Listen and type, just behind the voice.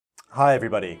Hi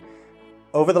everybody.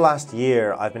 Over the last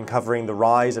year, I've been covering the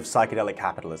rise of psychedelic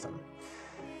capitalism.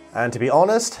 And to be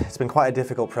honest, it's been quite a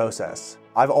difficult process.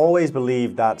 I've always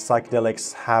believed that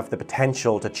psychedelics have the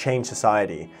potential to change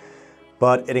society,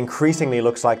 but it increasingly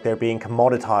looks like they're being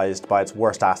commoditized by its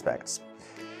worst aspects.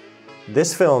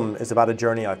 This film is about a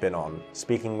journey I've been on,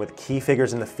 speaking with key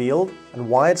figures in the field, and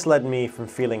why it's led me from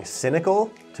feeling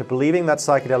cynical to believing that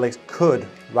psychedelics could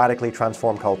radically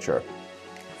transform culture.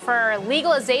 For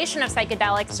legalization of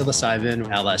psychedelics. Psilocybin,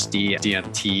 LSD,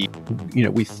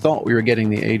 DMT. We thought we were getting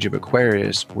the age of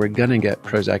Aquarius. We're gonna get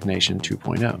Prozac Nation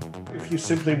 2.0. If you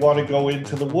simply want to go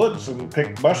into the woods and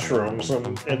pick mushrooms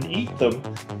and eat them,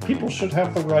 people should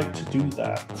have the right to do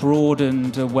that.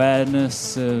 Broadened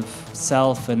awareness of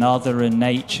self and other and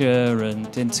nature and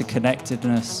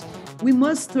interconnectedness. We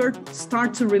must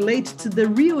start to relate to the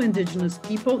real indigenous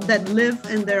people that live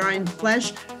and that are in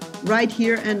flesh right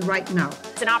here and right now.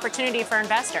 It's an opportunity for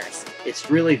investors.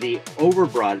 It's really the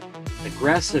overbroad,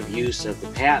 aggressive use of the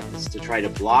patents to try to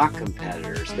block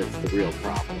competitors that's the real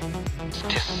problem.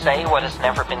 To say what has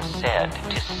never been said,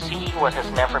 to see what has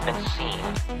never been seen.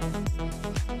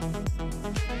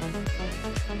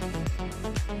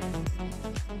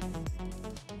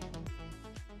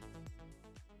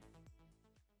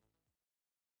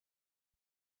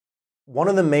 One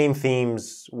of the main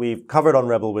themes we've covered on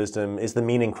Rebel Wisdom is the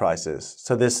meaning crisis.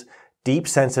 So this deep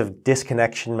sense of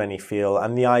disconnection many feel,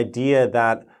 and the idea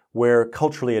that we're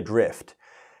culturally adrift.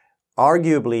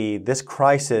 Arguably, this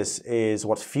crisis is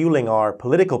what's fueling our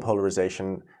political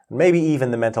polarization, and maybe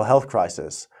even the mental health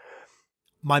crisis.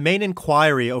 My main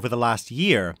inquiry over the last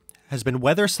year has been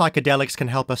whether psychedelics can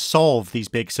help us solve these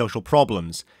big social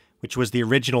problems, which was the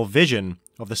original vision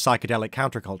of the psychedelic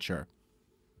counterculture.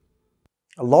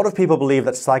 A lot of people believe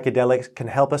that psychedelics can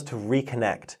help us to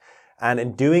reconnect, and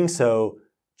in doing so,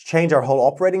 change our whole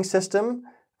operating system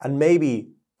and maybe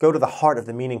go to the heart of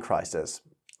the meaning crisis.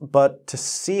 But to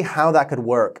see how that could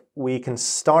work, we can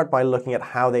start by looking at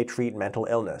how they treat mental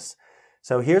illness.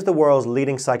 So here's the world's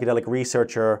leading psychedelic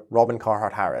researcher, Robin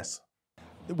Carhart-Harris.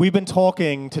 We've been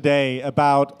talking today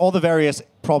about all the various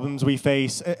problems we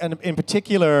face, and in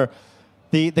particular,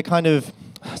 the kind of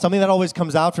something that always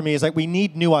comes out for me is like we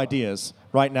need new ideas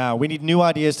right now. We need new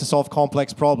ideas to solve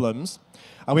complex problems.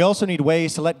 And we also need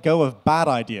ways to let go of bad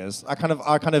ideas, our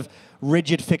kind of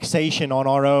rigid fixation on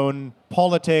our own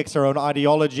politics, our own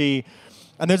ideology.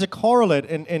 And there's a correlate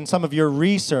in some of your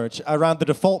research around the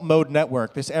default mode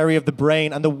network, this area of the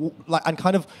brain, and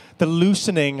kind of the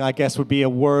loosening, I guess would be a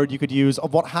word you could use,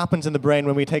 of what happens in the brain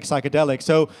when we take psychedelics.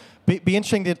 So be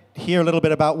interesting to hear a little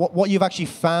bit about what you've actually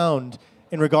found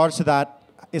in regards to that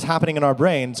is happening in our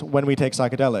brains when we take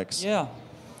psychedelics. Yeah.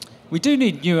 We do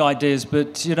need new ideas,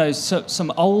 but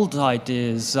some old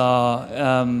ideas are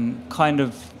kind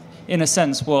of, in a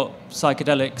sense, what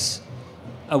psychedelics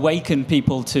awaken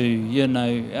people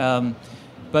to.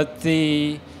 But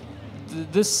the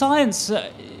science,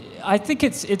 I think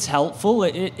it's helpful.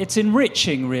 It's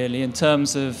enriching, really, in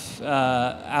terms of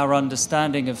our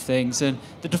understanding of things. And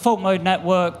the default mode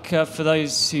network, for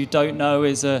those who don't know,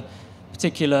 is a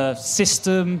particular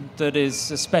system that is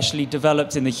especially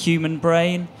developed in the human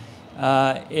brain.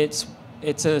 It's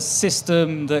a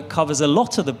system that covers a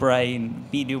lot of the brain,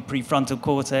 medial prefrontal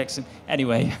cortex, and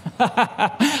anyway,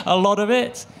 a lot of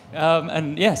it.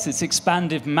 And yes, it's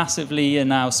expanded massively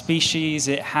in our species.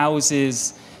 It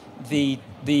houses the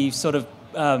sort of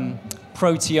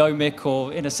proteomic,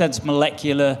 or in a sense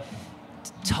molecular,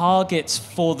 targets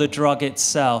for the drug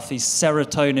itself. These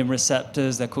serotonin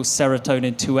receptors, they're called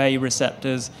serotonin 2A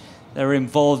receptors. They're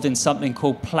involved in something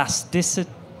called plasticity,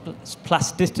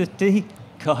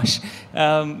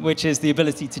 which is the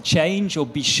ability to change or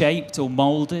be shaped or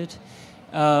molded.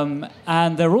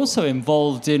 And they're also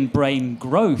involved in brain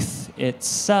growth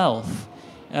itself.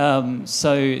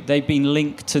 So they've been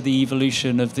linked to the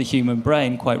evolution of the human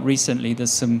brain quite recently.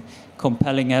 There's some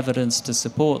compelling evidence to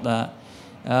support that.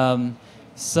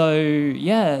 So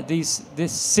yeah, this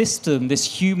system, this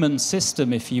human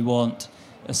system, if you want,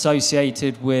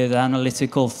 associated with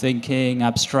analytical thinking,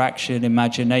 abstraction,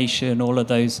 imagination, all of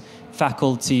those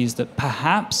faculties that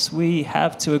perhaps we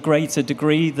have to a greater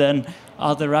degree than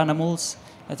other animals,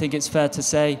 I think it's fair to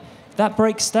say, that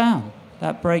breaks down.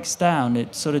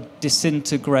 It sort of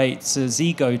disintegrates as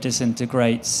ego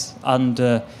disintegrates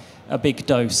under a big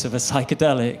dose of a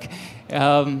psychedelic.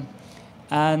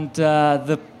 And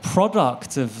the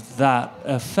product of that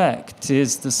effect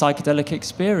is the psychedelic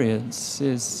experience,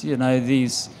 is,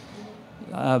 these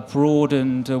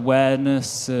broadened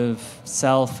awareness of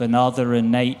self and other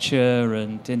and nature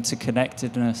and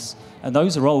interconnectedness. And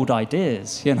those are old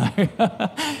ideas,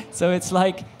 So it's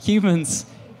like humans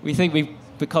we think we've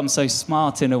become so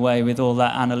smart in a way with all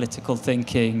that analytical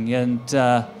thinking, and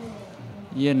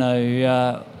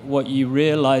what you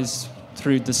realize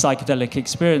through the psychedelic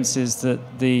experience is that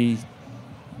the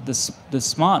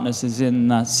smartness is in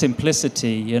that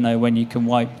simplicity. When you can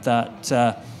wipe that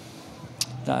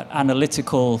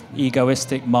analytical,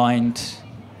 egoistic mind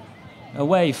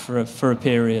away for a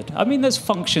period. I mean, there's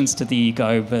functions to the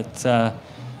ego, but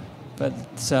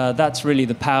that's really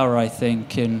the power, I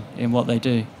think, in what they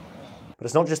do. But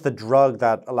it's not just the drug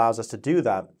that allows us to do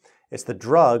that. It's the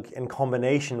drug in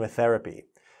combination with therapy.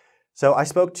 So I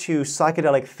spoke to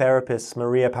psychedelic therapists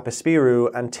Maria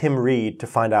Papaspirou and Tim Reed to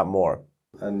find out more.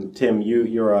 And Tim,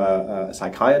 you're a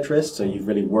psychiatrist, so you've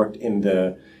really worked in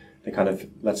the kind of,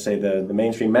 let's say, the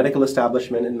mainstream medical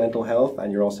establishment in mental health,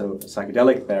 and you're also a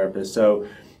psychedelic therapist. So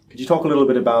could you talk a little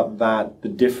bit about that, the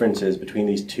differences between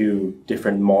these two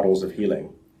different models of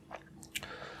healing?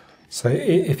 So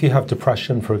if you have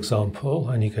depression, for example,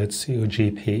 and you go to see your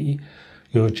GP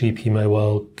may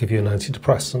well give you an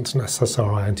antidepressant, an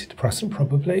SSRI antidepressant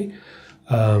probably,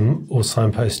 or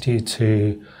signpost you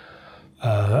to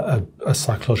a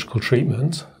psychological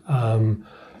treatment.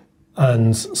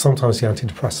 And sometimes the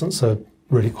antidepressants are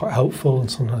really quite helpful, and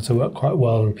sometimes they work quite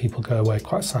well and people go away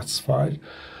quite satisfied.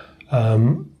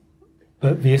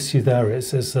 But the issue there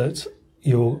is that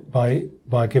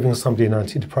by giving somebody an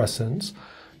antidepressant,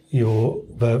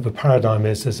 the paradigm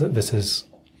is that this is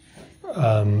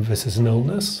an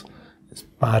illness, it's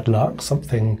bad luck,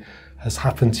 something has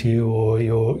happened to you, or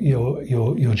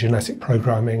your genetic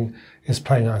programming is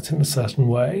playing out in a certain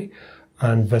way,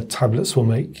 and the tablets will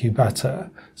make you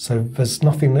better. So there's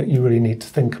nothing that you really need to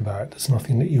think about. There's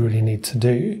nothing that you really need to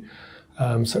do.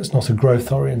 So it's not a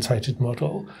growth-orientated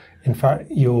model. In fact,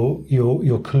 you're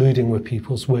colluding with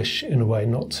people's wish in a way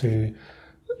not to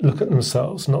look at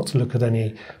themselves, not to look at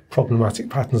any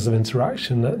problematic patterns of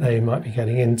interaction that they might be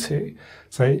getting into.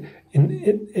 So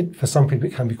for some people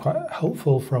it can be quite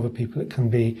helpful, for other people it can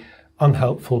be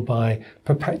unhelpful by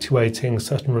perpetuating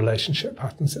certain relationship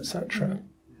patterns, etc.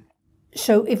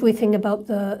 So if we think about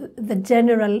the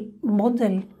general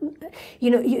model,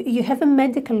 you have a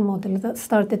medical model that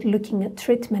started looking at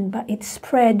treatment, but it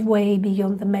spread way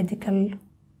beyond the medical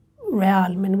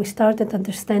realm, and we started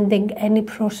understanding any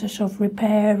process of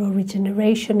repair or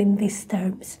regeneration in these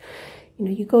terms.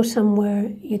 You go somewhere,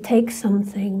 you take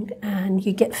something, and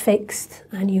you get fixed,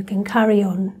 and you can carry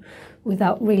on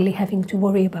without really having to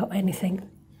worry about anything.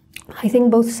 I think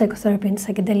both psychotherapy and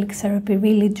psychedelic therapy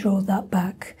really draw that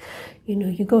back.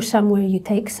 You go somewhere, you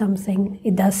take something,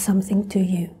 it does something to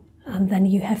you, and then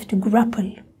you have to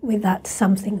grapple with that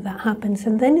something that happens,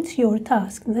 and then it's your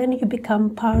task, and then you become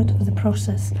part of the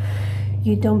process.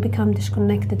 You don't become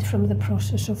disconnected from the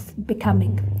process of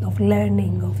becoming, of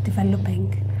learning, of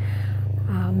developing.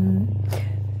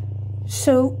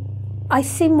 So I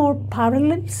see more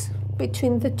parallels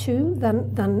between the two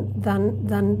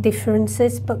than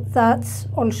differences, but that's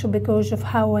also because of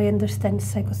how I understand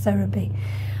psychotherapy.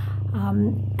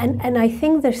 And I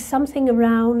think there's something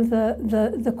around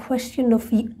the question of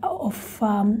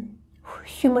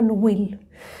human will.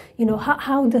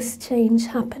 How does change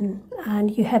happen?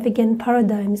 And you have again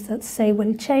paradigms that say,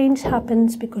 well, change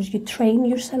happens because you train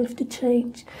yourself to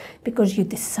change, because you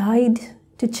decide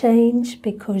to change,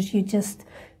 because you just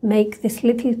make these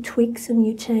little tweaks and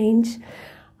you change.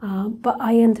 But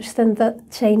I understand that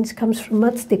change comes from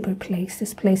much deeper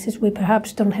places we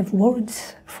perhaps don't have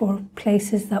words for,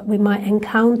 places that we might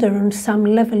encounter on some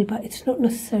level, but it's not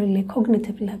necessarily a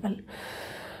cognitive level.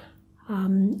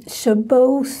 So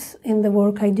both in the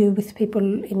work I do with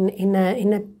people in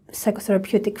a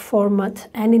psychotherapeutic format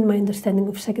and in my understanding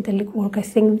of psychedelic work, I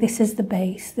think this is the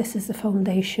base, this is the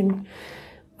foundation.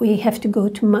 We have to go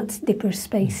to much deeper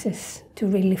spaces to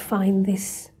really find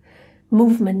this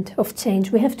movement of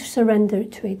change. We have to surrender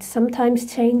to it.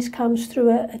 Sometimes change comes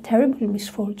through a terrible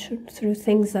misfortune, through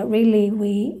things that really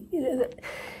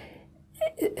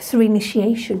through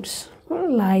initiations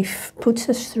life puts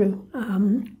us through.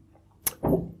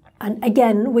 And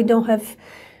again, we don't have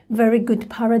very good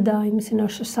paradigms in our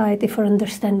society for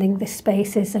understanding the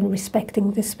spaces and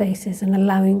respecting the spaces and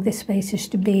allowing the spaces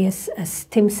to be, as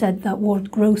Tim said, that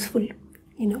word growthful.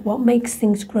 What makes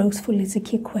things growthful is a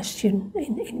key question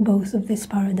in both of these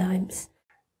paradigms.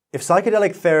 If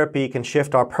psychedelic therapy can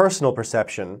shift our personal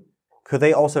perception, could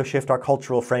they also shift our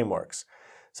cultural frameworks?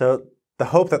 So the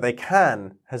hope that they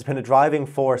can has been a driving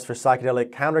force for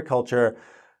psychedelic counterculture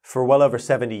for well over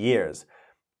 70 years.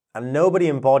 And nobody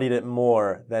embodied it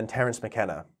more than Terence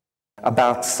McKenna.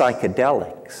 About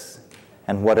psychedelics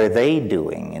and what are they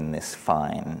doing in this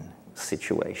fine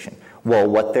situation. Well,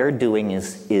 what they're doing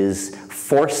is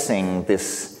forcing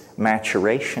this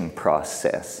maturation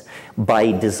process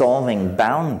by dissolving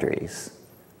boundaries,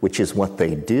 which is what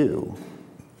they do.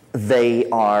 They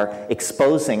are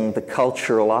exposing the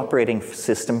cultural operating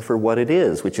system for what it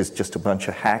is, which is just a bunch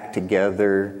of hacked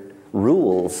together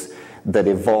rules that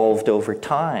evolved over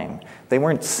time. They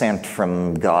weren't sent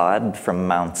from God, from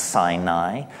Mount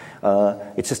Sinai.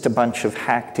 It's just a bunch of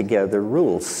hacked together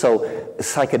rules. So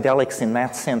psychedelics in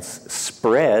that sense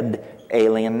spread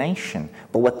alienation.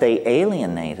 But what they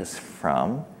alienate us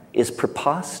from is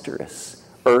preposterous,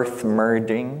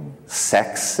 earth-murdering,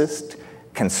 sexist,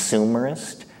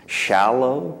 consumerist,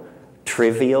 shallow,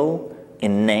 trivial,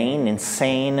 inane,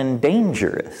 insane, and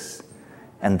dangerous.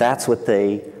 And that's what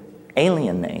they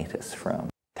alienate us from.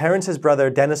 Terence's brother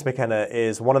Dennis McKenna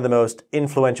is one of the most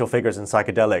influential figures in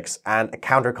psychedelics and a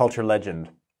counterculture legend.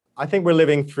 I think we're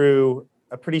living through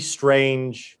a pretty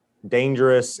strange,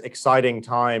 dangerous, exciting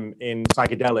time in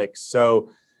psychedelics. So,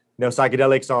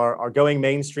 psychedelics are going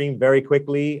mainstream very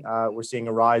quickly. We're seeing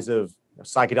a rise of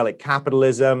psychedelic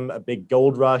capitalism, a big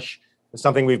gold rush. It's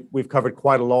something we've covered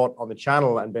quite a lot on the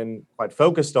channel and been quite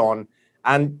focused on.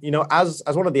 And as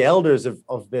one of the elders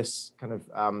of this kind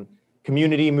of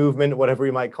community movement, whatever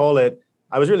you might call it,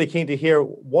 I was really keen to hear,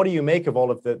 what do you make of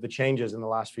all of the changes in the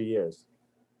last few years?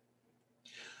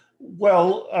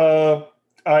 Well,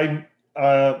 I'm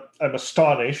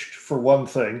astonished, for one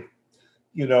thing.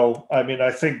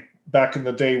 I think back in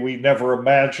the day we never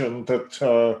imagined that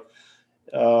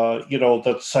that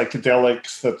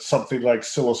psychedelics, that something like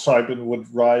psilocybin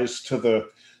would rise to the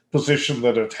position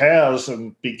that it has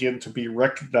and begin to be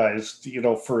recognized,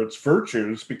 for its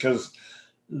virtues, because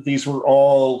these were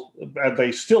all, and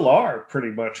they still are pretty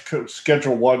much,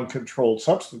 Schedule I controlled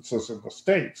substances in the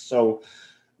States. So,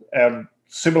 and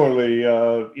similarly,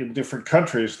 in different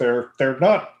countries, they're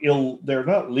not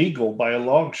legal by a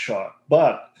long shot.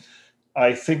 But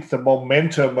I think the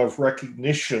momentum of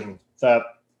recognition that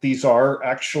these are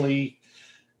actually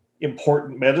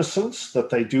important medicines, that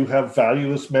they do have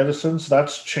value as medicines,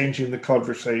 that's changing the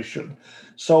conversation.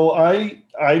 So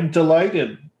I'm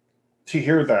delighted to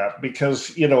hear that,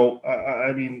 because,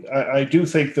 I do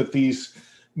think that these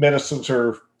medicines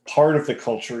are part of the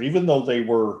culture, even though they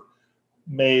were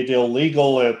made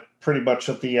illegal pretty much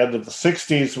at the end of the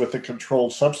 60s with the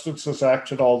Controlled Substances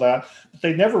Act and all that. But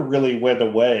they never really went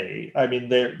away.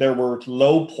 There were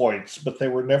low points, but they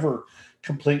were never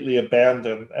completely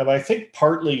abandoned. And I think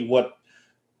partly what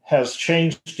has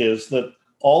changed is that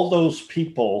all those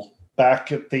people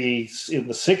back in the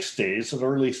 60s and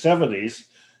early 70s,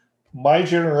 my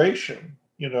generation,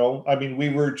 we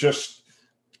were just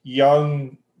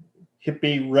young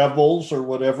hippie rebels or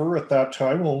whatever at that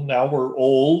time. Well, now we're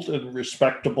old and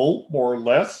respectable, more or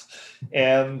less.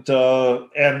 And I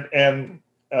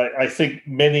think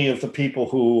many of the people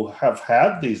who have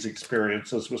had these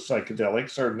experiences with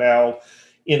psychedelics are now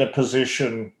in a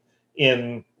position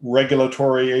in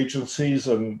regulatory agencies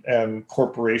and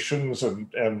corporations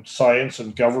and science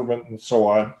and government and so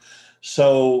on.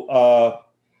 So,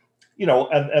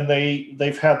 and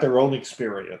they've had their own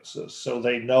experiences. So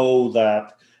they know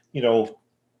that,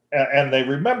 and they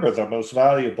remember them as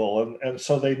valuable. And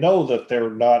so they know that they're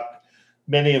not,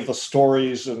 many of the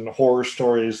stories and horror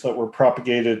stories that were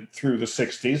propagated through the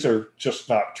 60s are just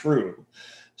not true.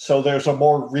 So there's a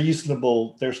more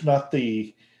reasonable, there's not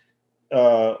the,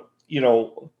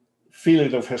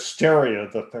 feeling of hysteria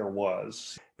that there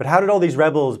was. But how did all these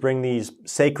rebels bring these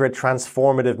sacred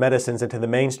transformative medicines into the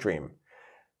mainstream?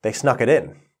 They snuck it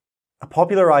in. A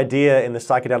popular idea in the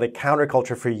psychedelic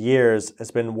counterculture for years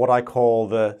has been what I call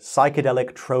the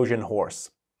psychedelic Trojan horse.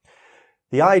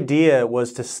 The idea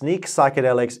was to sneak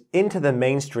psychedelics into the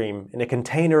mainstream in a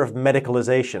container of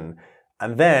medicalization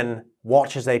and then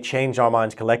watch as they change our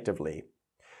minds collectively.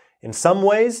 In some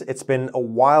ways, it's been a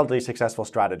wildly successful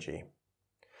strategy.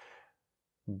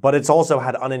 But it's also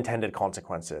had unintended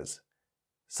consequences.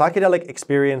 Psychedelic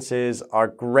experiences are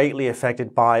greatly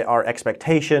affected by our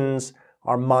expectations,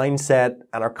 our mindset,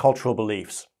 and our cultural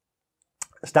beliefs.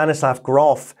 Stanislav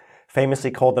Grof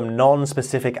famously called them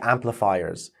non-specific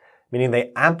amplifiers, meaning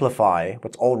they amplify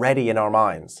what's already in our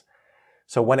minds.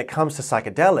 So when it comes to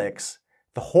psychedelics,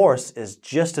 the horse is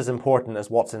just as important as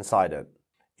what's inside it.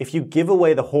 If you give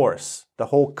away the horse, the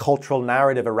whole cultural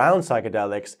narrative around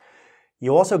psychedelics,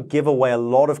 you also give away a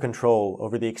lot of control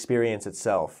over the experience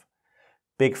itself.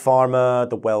 Big pharma,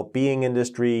 the well-being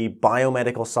industry,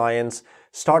 biomedical science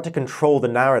start to control the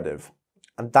narrative.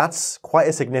 And that's quite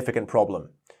a significant problem.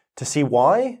 To see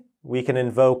why, we can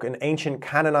invoke an ancient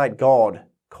Canaanite god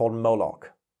called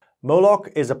Moloch. Moloch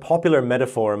is a popular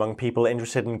metaphor among people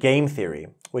interested in game theory,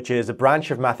 which is a branch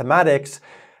of mathematics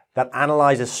that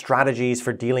analyzes strategies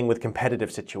for dealing with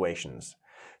competitive situations.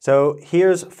 So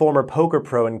here's former poker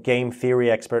pro and game theory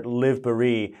expert Liv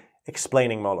Boeree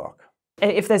explaining Moloch.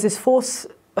 If there's this force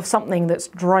of something that's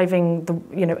driving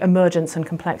the emergence and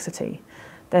complexity,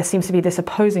 there seems to be this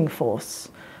opposing force,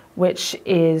 which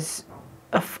is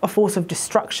a force of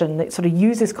destruction that sort of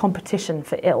uses competition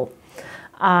for ill.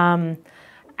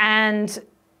 And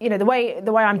the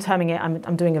way I'm terming it,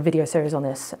 I'm doing a video series on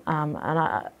this, and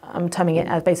I'm terming it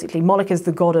as basically Moloch is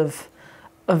the god of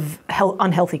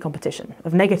unhealthy competition,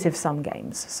 of negative sum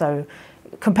games. So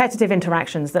competitive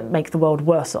interactions that make the world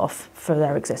worse off for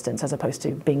their existence as opposed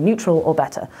to being neutral or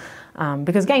better,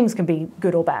 because games can be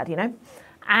good or bad,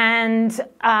 And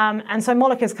so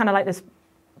Moloch is kind of like this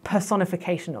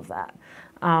personification of that.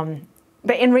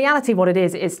 But in reality, what it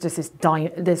is just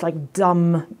this like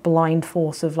dumb, blind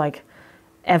force of like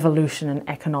evolution and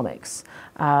economics,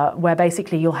 where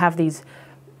basically you'll have these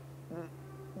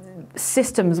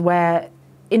systems where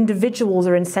individuals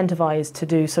are incentivized to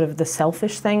do sort of the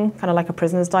selfish thing, kind of like a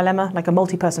prisoner's dilemma, like a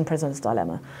multi-person prisoner's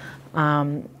dilemma,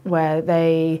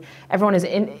 where everyone is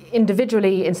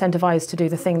individually incentivized to do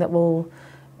the thing that will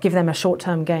give them a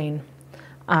short-term gain.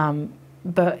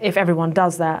 But if everyone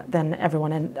does that, then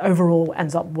everyone overall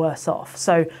ends up worse off.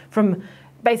 So from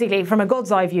a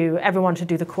God's eye view, everyone should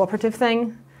do the cooperative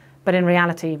thing. But in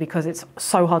reality, because it's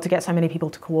so hard to get so many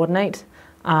people to coordinate,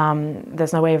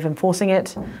 there's no way of enforcing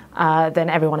it, then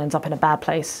everyone ends up in a bad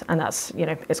place. And that's,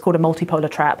 it's called a multipolar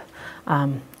trap,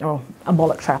 or a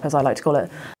Moloch trap, as I like to call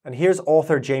it. And here's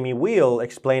author Jamie Wheal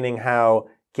explaining how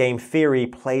game theory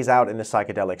plays out in the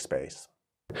psychedelic space.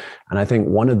 And I think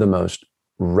one of the most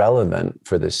relevant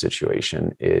for this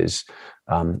situation is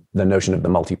the notion of the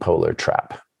multipolar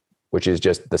trap, which is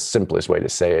just the simplest way to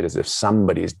say it is if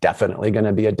somebody's definitely going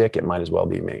to be a dick, it might as well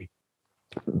be me.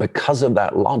 Because of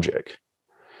that logic,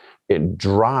 it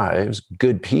drives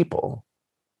good people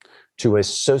to a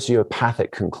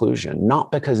sociopathic conclusion,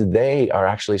 not because they are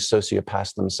actually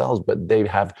sociopaths themselves, but they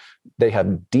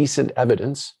have decent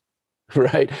evidence,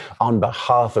 right, on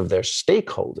behalf of their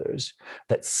stakeholders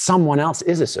that someone else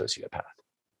is a sociopath.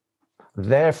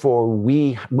 Therefore,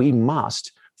 we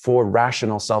must, for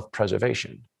rational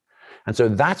self-preservation. And so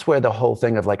that's where the whole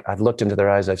thing of like, I've looked into their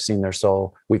eyes, I've seen their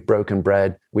soul, we've broken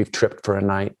bread, we've tripped for a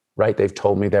night, right? They've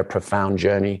told me their profound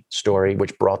journey story,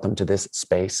 which brought them to this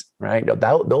space, right?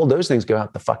 All those things go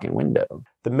out the fucking window.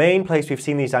 The main place we've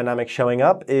seen these dynamics showing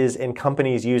up is in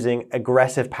companies using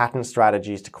aggressive patent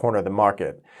strategies to corner the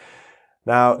market.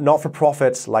 Now,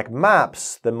 not-for-profits like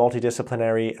MAPS, the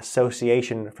Multidisciplinary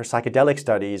Association for Psychedelic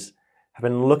Studies, have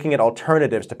been looking at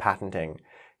alternatives to patenting.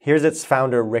 Here's its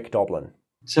founder, Rick Doblin.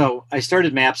 So I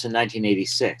started MAPS in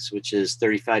 1986, which is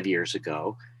 35 years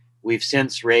ago. We've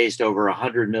since raised over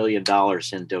 $100 million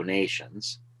in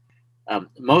donations.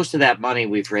 Most of that money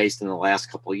we've raised in the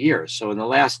last couple of years. So in the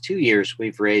last 2 years,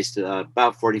 we've raised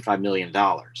about $45 million,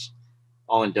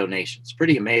 all in donations.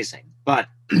 Pretty amazing. But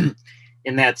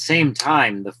in that same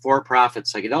time, the for-profit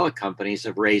psychedelic companies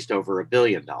have raised over $1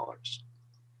 billion.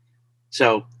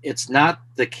 So it's not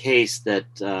the case that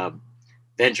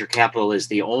venture capital is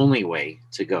the only way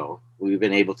to go. We've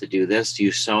been able to do this.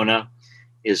 USONA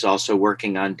is also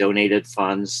working on donated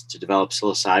funds to develop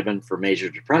psilocybin for major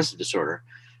depressive disorder.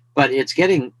 But it's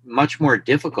getting much more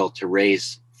difficult to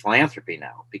raise philanthropy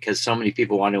now because so many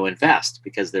people want to invest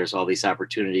because there's all these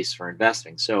opportunities for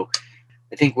investing. So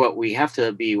I think what we have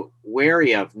to be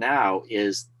wary of now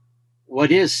is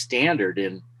what is standard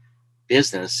in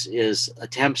business is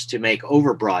attempts to make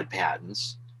overbroad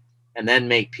patents and then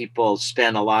make people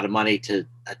spend a lot of money to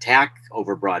attack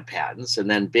overbroad patents. And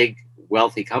then big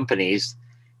wealthy companies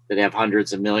that have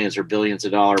hundreds of millions or billions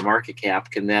of dollar market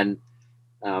cap can then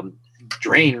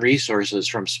drain resources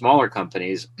from smaller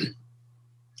companies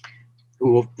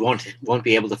who won't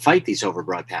be able to fight these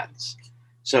overbroad patents.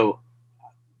 So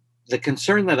the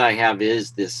concern that I have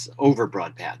is this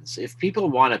overbroad patents. If people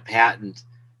want to patent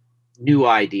new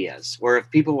ideas, or if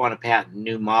people want to patent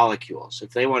new molecules,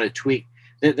 if they want to tweak,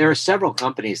 there are several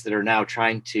companies that are now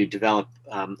trying to develop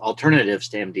alternatives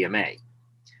to MDMA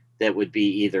that would be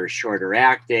either shorter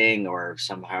acting or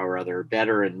somehow or other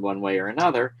better in one way or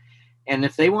another. And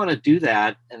if they want to do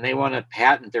that and they want to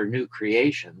patent their new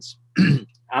creations,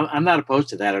 I'm not opposed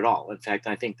to that at all. In fact,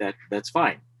 I think that that's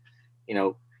fine.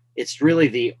 It's really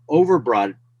the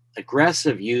overbroad,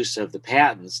 aggressive use of the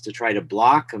patents to try to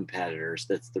block competitors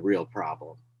that's the real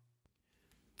problem.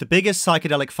 The biggest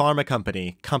psychedelic pharma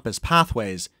company, Compass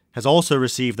Pathways, has also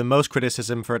received the most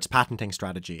criticism for its patenting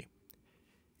strategy.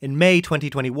 In May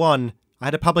 2021, I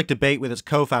had a public debate with its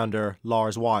co-founder,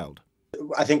 Lars Wilde.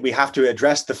 I think we have to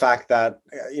address the fact that,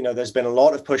 there's been a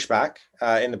lot of pushback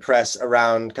in the press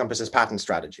around Compass's patent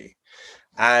strategy.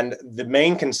 And the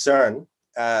main concern,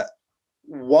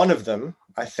 one of them,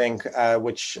 I think,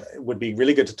 which would be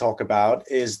really good to talk about,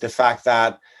 is the fact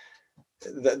that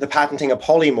the patenting a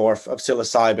polymorph of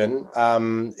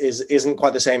psilocybin isn't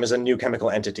quite the same as a new chemical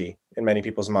entity in many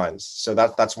people's minds. So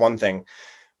that's one thing.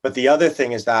 But the other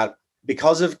thing is that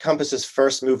because of Compass's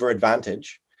first mover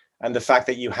advantage and the fact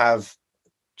that you have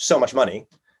so much money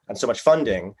and so much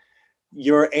funding,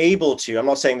 you're able to, I'm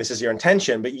not saying this is your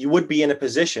intention, but you would be in a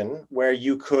position where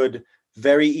you could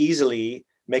very easily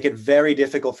make it very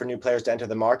difficult for new players to enter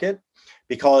the market.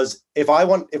 Because if I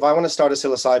want to start a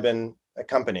psilocybin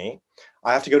company,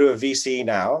 I have to go to a VC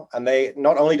now, and they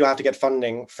not only do I have to get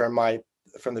funding from the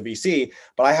VC,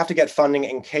 but I have to get funding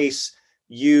in case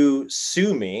you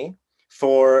sue me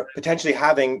for potentially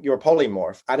having your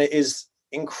polymorph. And it is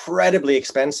incredibly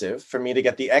expensive for me to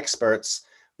get the experts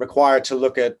required to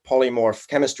look at polymorph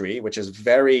chemistry, which is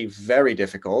very, very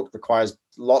difficult, requires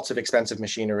lots of expensive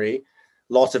machinery,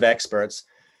 lots of experts.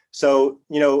 So,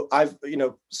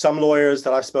 some lawyers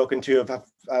that I've spoken to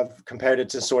have compared it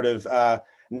to sort of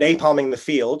napalming the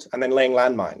field and then laying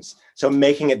landmines. So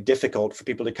making it difficult for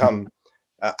people to come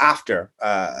after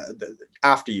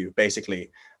you, basically.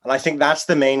 And I think that's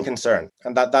the main concern.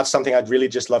 And that's something I'd really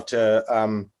just love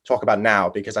to talk about now,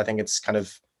 because I think it's kind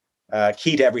of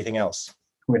key to everything else.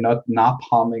 We're not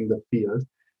napalming the field.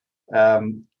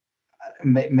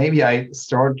 Maybe I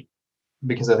start,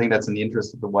 because I think that's in the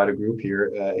interest of the wider group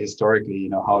here. Historically,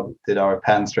 how did our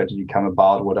patent strategy come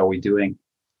about? What are we doing?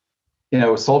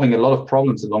 Solving a lot of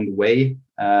problems along the way.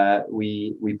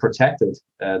 We protected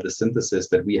the synthesis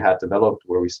that we had developed,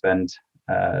 where we spent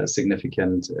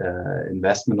significant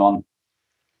investment on.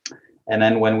 And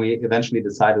then when we eventually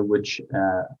decided which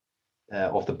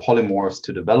of the polymorphs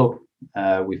to develop,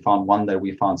 we found one that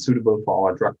we found suitable for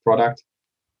our drug product.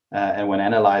 And when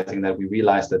analyzing that, we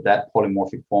realized that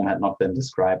polymorphic form had not been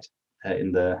described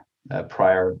in the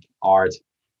prior art,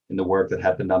 in the work that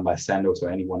had been done by Sandoz or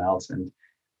anyone else. And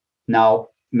now,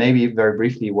 maybe very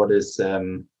briefly, what is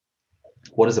a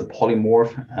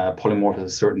polymorph? Polymorph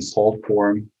is a certain salt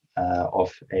form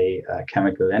of a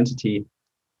chemical entity.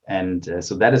 And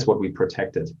so that is what we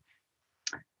protected.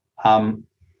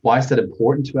 Why is that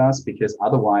important to us? Because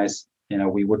otherwise,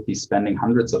 we would be spending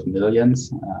hundreds of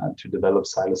millions to develop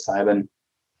psilocybin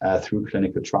through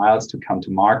clinical trials to come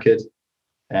to market.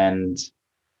 And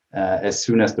as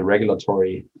soon as the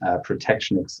regulatory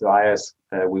protection expires,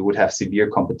 we would have severe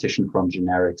competition from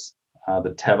generics,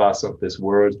 the Tevas of this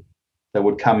world, that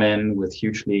would come in with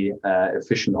hugely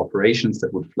efficient operations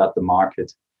that would flood the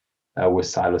market with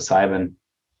psilocybin,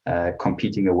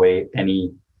 competing away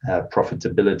any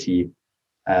profitability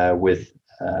with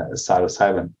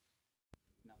psilocybin.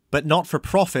 But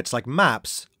not-for-profits like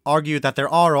MAPS argue that there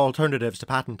are alternatives to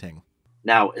patenting.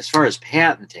 Now, as far as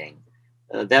patenting,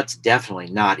 that's definitely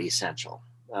not essential.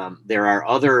 There are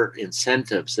other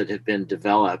incentives that have been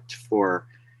developed for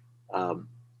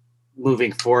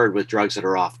moving forward with drugs that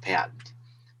are off patent.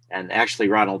 And actually,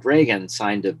 Ronald Reagan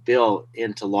signed a bill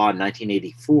into law in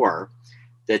 1984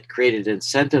 that created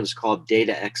incentives called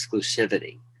data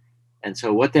exclusivity. And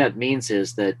so what that means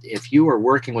is that if you are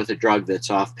working with a drug that's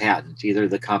off patent, either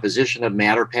the composition of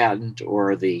matter patent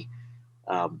or the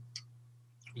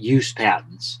use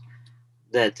patents,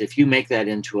 that if you make that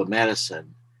into a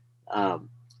medicine,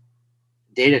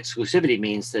 data exclusivity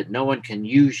means that no one can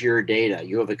use your data.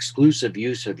 You have exclusive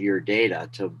use of your data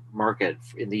to market.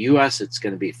 In the US, it's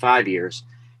going to be 5 years.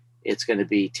 It's going to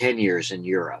be 10 years in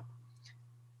Europe.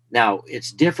 Now,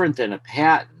 it's different than a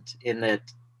patent in that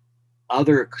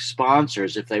other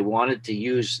sponsors, if they wanted to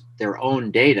use their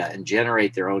own data and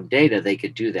generate their own data, they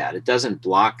could do that. It doesn't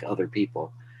block other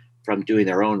people from doing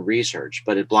their own research,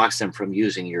 but it blocks them from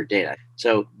using your data.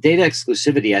 So data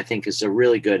exclusivity, I think, is a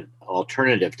really good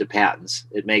alternative to patents.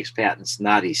 It makes patents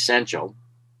not essential.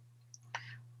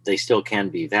 They still can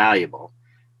be valuable.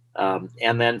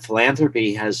 And then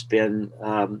philanthropy has been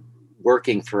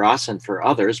working for us and for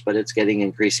others, but it's getting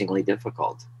increasingly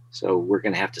difficult. So we're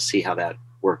going to have to see how that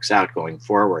works out going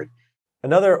forward.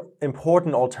 Another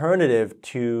important alternative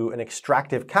to an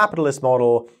extractive capitalist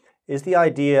model is the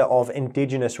idea of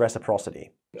indigenous reciprocity.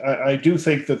 I do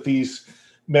think that these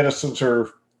medicines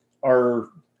are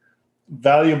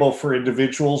valuable for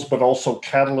individuals, but also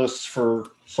catalysts for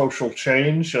social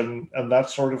change and that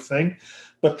sort of thing.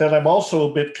 But then I'm also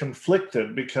a bit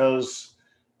conflicted because,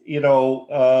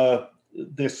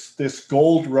 this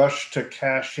gold rush to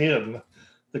cash in,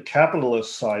 the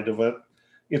capitalist side of it,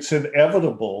 it's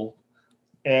inevitable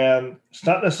And it's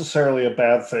not necessarily a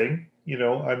bad thing. You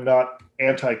know, I'm not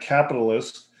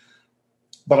anti-capitalist,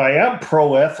 but I am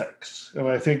pro-ethics. And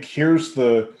I think here's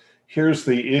the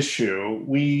issue.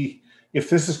 If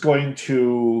this is going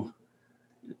to,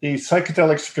 the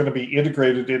psychedelics are going to be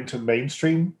integrated into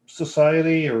mainstream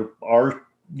society or our,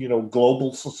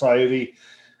 global society,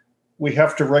 we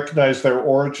have to recognize their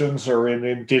origins are in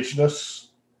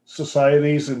indigenous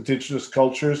societies, indigenous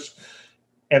cultures,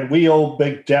 and we owe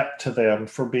big debt to them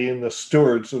for being the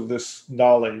stewards of this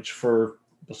knowledge for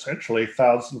essentially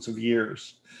thousands of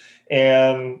years.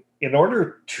 And in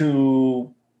order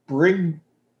to bring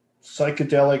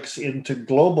psychedelics into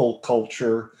global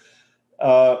culture,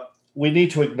 we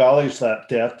need to acknowledge that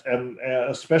debt, and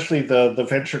especially the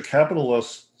venture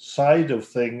capitalist side of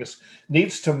things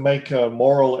needs to make a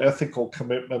moral, ethical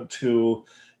commitment to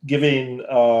giving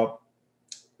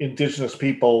indigenous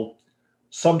people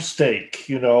some stake,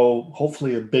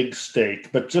 hopefully a big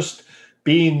stake, but just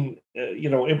being,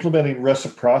 implementing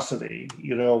reciprocity.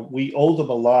 We owe them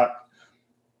a lot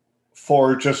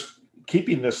for just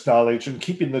keeping this knowledge and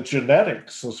keeping the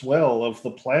genetics as well of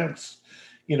the plants,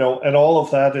 and all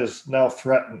of that is now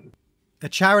threatened. A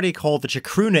charity called the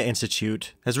Chacruna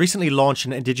Institute has recently launched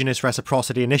an Indigenous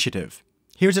Reciprocity Initiative.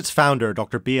 Here's its founder,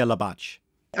 Dr. Bia Labate.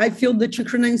 I feel the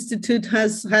Chacruna Institute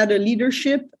has had a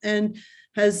leadership and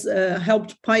has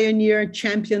helped pioneer,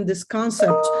 champion this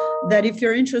concept that if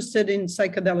you're interested in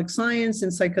psychedelic science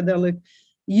and psychedelic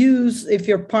use, if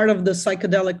you're part of the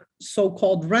psychedelic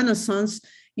so-called renaissance,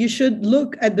 you should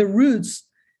look at the roots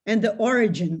and the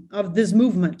origin of this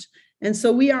movement. And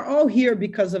so we are all here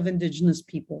because of indigenous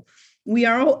people. We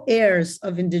are all heirs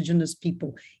of indigenous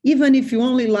people. Even if you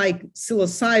only like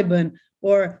psilocybin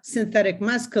or synthetic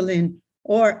mescaline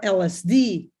or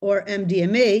LSD or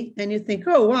MDMA, and you think,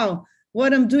 oh, wow,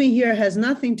 what I'm doing here has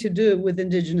nothing to do with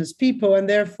indigenous people, and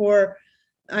therefore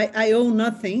I owe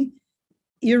nothing,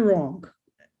 you're wrong.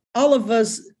 All of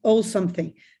us owe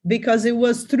something, because it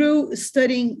was through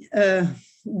studying the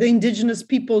indigenous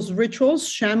people's rituals,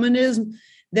 shamanism,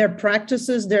 their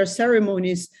practices, their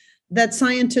ceremonies, that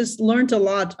scientists learned a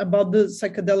lot about the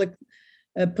psychedelic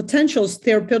potentials,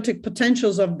 therapeutic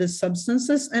potentials of these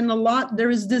substances. And there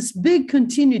is this big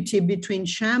continuity between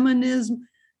shamanism,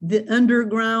 the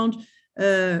underground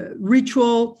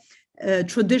ritual,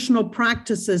 traditional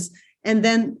practices, and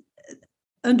then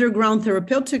underground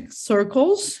therapeutic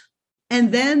circles,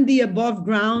 and then the above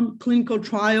ground clinical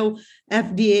trial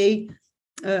FDA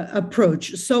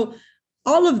approach. So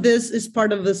all of this is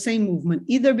part of the same movement,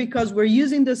 either because we're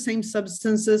using the same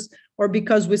substances or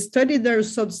because we studied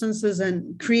those substances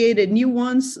and created new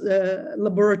ones,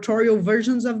 laboratorial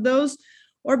versions of those,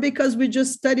 or because we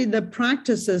just studied the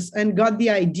practices and got the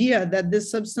idea that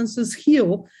these substances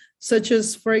heal, such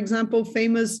as, for example,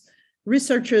 famous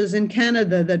researchers in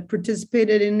Canada that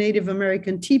participated in Native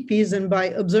American teepees, and by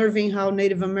observing how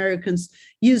Native Americans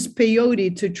use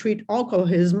peyote to treat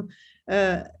alcoholism,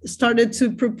 started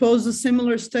to propose a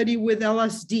similar study with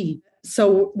LSD.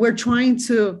 So we're trying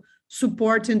to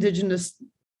support indigenous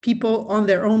people on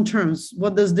their own terms.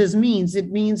 What does this mean? It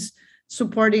means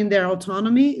supporting their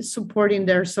autonomy, supporting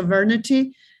their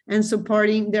sovereignty, and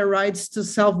supporting their rights to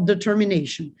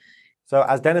self-determination. So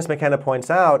as Dennis McKenna points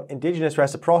out, indigenous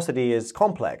reciprocity is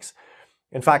complex.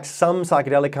 In fact, some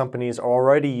psychedelic companies are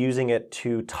already using it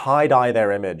to tie-dye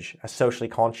their image as socially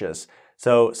conscious.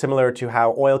 So similar to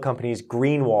how oil companies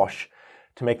greenwash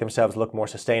to make themselves look more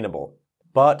sustainable.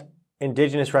 But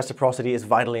indigenous reciprocity is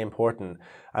vitally important.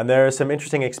 And there are some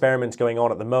interesting experiments going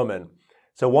on at the moment.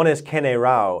 So one is Kene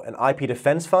Rao, an IP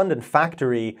defense fund and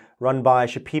factory run by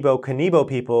Shipibo Canibo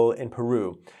people in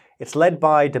Peru. It's led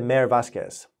by Demer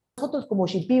Vázquez. Nosotros como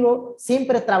Shipibo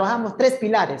siempre trabajamos tres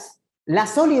pilares: la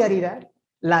solidaridad,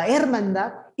 la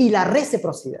hermandad y la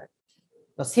reciprocidad.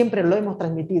 Siempre lo hemos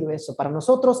transmitido eso. Para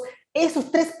nosotros,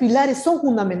 esos tres pilares son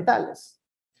fundamentales.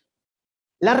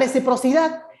 La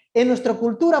reciprocidad en nuestra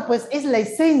cultura, pues, es la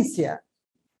esencia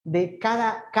de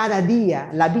cada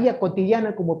día, la vida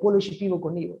cotidiana como pueblo Shipibo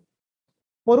Conibo.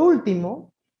 Por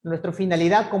último, nuestra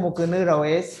finalidad como Conero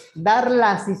es dar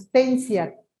la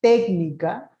asistencia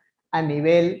técnica a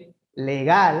nivel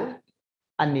legal,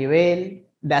 a nivel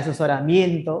de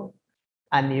asesoramiento,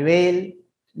 a nivel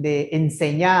de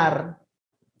enseñar,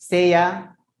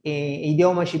 sea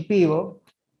idioma Shipibo,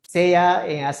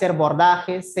 sea hacer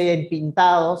bordajes, sea en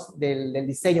pintados del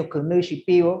diseño Conero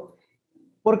Shipibo,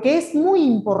 porque es muy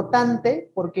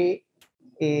importante, porque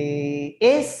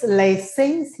es la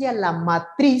esencia, la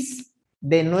matriz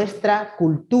de nuestra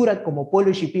cultura como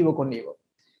pueblo Shipibo Conibo,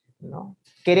 ¿no?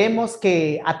 Queremos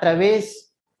que a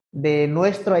través de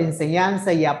nuestra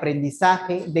enseñanza y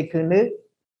aprendizaje de Conero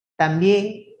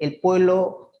también el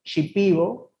pueblo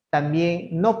shipibo también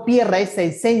no pierda esa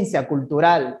esencia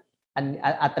cultural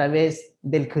a través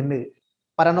del Conour.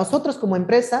 Para nosotros como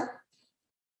empresa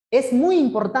es muy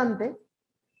importante,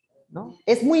 ¿no?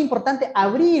 Es muy importante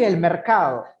abrir el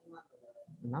mercado,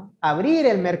 ¿no? Abrir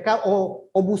el mercado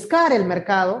o buscar el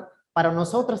mercado para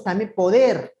nosotros también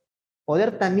poder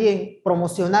también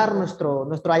promocionar nuestro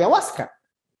ayahuasca,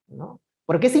 ¿no?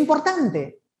 Porque es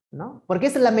importante, ¿no? Porque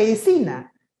es la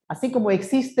medicina, así como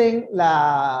existen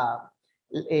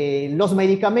los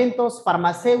medicamentos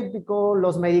farmacéuticos,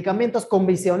 los medicamentos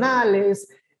convencionales,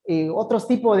 otros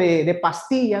tipos de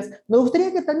pastillas. Me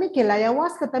gustaría que también que la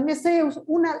ayahuasca también sea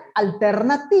una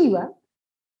alternativa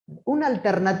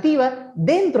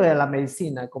dentro de la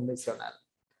medicina convencional,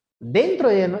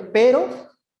 pero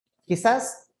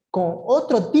quizás con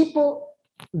otro tipo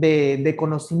de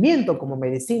conocimiento como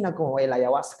medicina, como el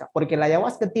ayahuasca, porque el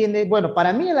ayahuasca tiene, bueno,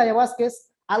 para mí el ayahuasca es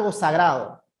algo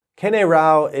sagrado. Kene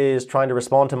Rao is trying to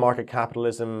respond to market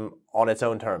capitalism on its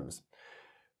own terms.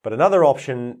 But another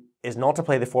option is not to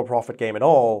play the for-profit game at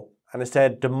all, and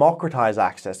instead democratize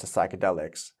access to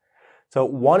psychedelics. So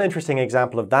one interesting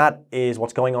example of that is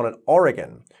what's going on in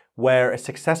Oregon, where a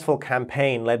successful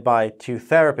campaign led by two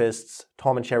therapists,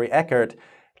 Tom and Sherry Eckert,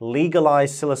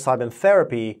 legalized psilocybin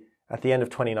therapy at the end of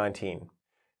 2019.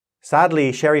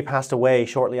 Sadly, Sherry passed away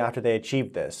shortly after they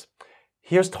achieved this.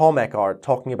 Here's Tom Eckert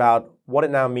talking about what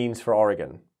it now means for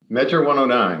Oregon. Measure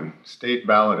 109, state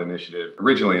ballot initiative,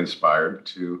 originally inspired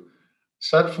to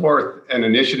set forth an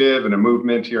initiative and a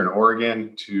movement here in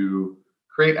Oregon to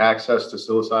create access to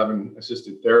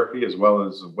psilocybin-assisted therapy as well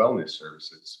as wellness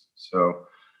services. So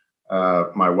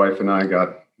my wife and I got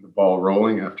the ball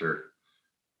rolling after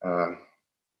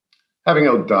having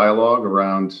a dialogue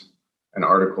around an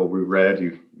article we read.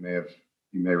 You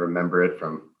may remember it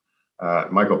from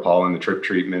Michael Pollan, the trip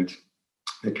treatment.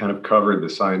 It kind of covered the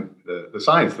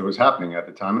science that was happening at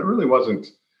the time, and it really wasn't,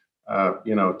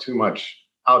 too much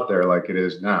out there like it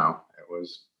is now. It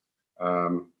was,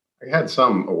 I had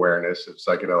some awareness of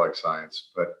psychedelic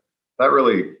science, but that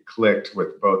really clicked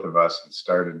with both of us and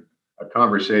started a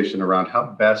conversation around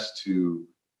how best to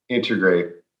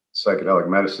integrate psychedelic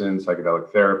medicine, psychedelic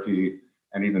therapy,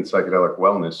 and even psychedelic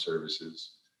wellness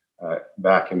services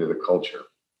back into the culture.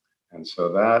 And so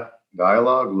that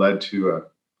dialogue led to a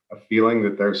feeling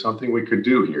that there's something we could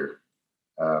do here.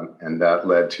 And that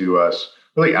led to us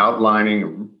really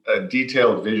outlining a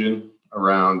detailed vision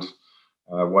around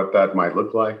what that might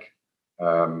look like.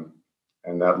 And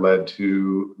that led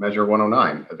to Measure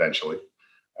 109 eventually.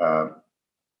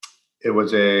 It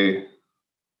was a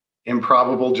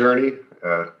improbable journey,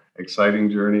 exciting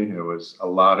journey. It was a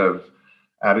lot of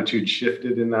attitude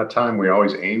shifted in that time. We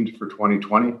always aimed for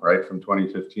 2020, right from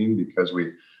 2015, because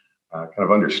we kind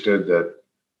of understood that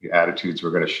the attitudes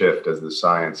were going to shift as the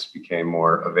science became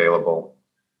more available.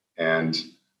 And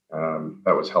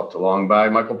that was helped along by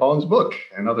Michael Pollan's book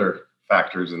and other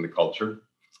factors in the culture.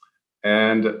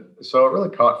 And so it really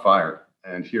caught fire.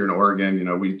 And here in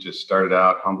Oregon, we just started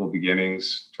out humble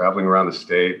beginnings, traveling around the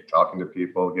state, talking to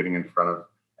people, getting in front of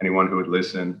anyone who would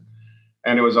listen.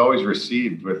 And it was always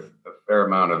received with a fair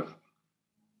amount of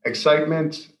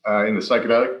excitement in the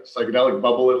psychedelic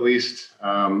bubble, at least.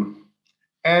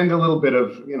 And a little bit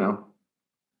of,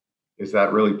 is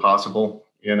that really possible?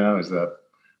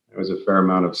 There was a fair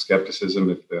amount of skepticism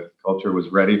if the culture was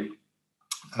ready.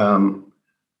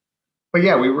 But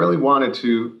yeah, we really wanted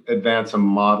to advance a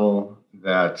model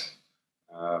that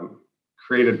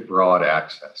created broad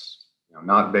access,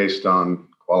 not based on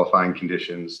qualifying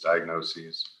conditions,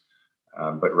 diagnoses,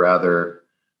 but rather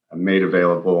made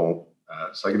available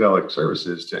psychedelic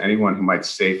services to anyone who might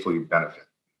safely benefit.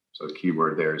 So the key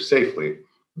word there is safely.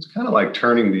 It's kind of like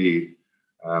turning the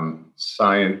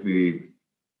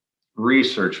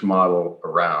research model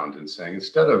around and saying,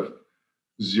 instead of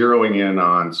zeroing in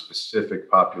on specific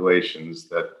populations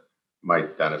that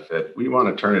might benefit, we want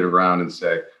to turn it around and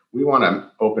say, we want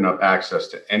to open up access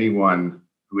to anyone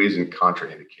who isn't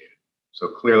contraindicated. So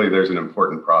clearly there's an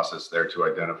important process there to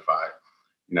identify,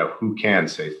 who can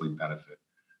safely benefit.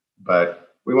 But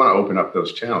we want to open up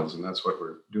those channels, and that's what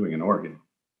we're doing in Oregon.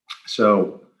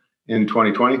 So in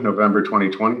 2020, November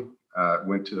 2020,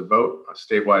 went to the vote, a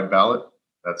statewide ballot.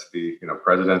 That's the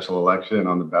presidential election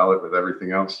on the ballot with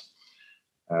everything else.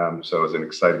 So it was an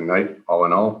exciting night, all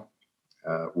in all.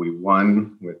 We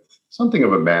won with something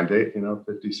of a mandate,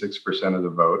 56% of the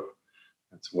vote.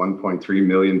 That's 1.3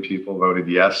 million people voted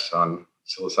yes on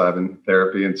psilocybin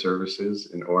therapy and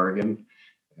services in Oregon.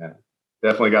 Yeah,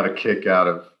 definitely got a kick out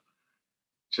of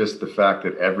just the fact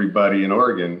that everybody in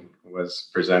Oregon was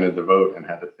presented the vote and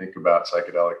had to think about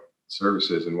psychedelic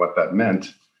services and what that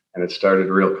meant. And it started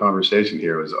a real conversation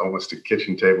here. It was almost a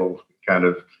kitchen table kind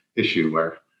of issue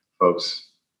where folks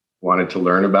wanted to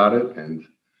learn about it, and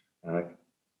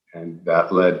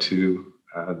that led to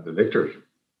the victory.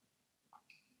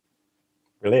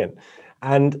 Brilliant.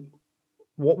 And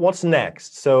what's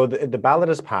next? So the ballot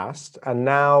has passed, and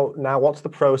now what's the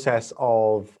process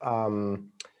of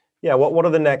what are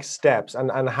the next steps,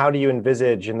 and how do you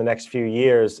envisage in the next few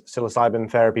years psilocybin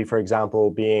therapy, for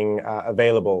example, being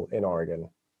available in Oregon?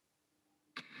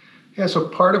 Yeah, so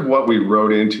part of what we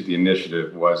wrote into the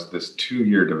initiative was this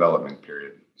 2-year development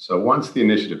period. So once the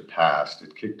initiative passed,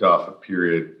 it kicked off a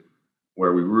period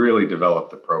where we really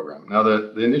developed the program. Now,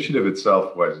 the initiative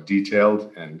itself was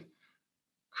detailed and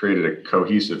created a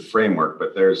cohesive framework,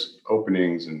 but there's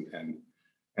openings and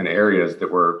areas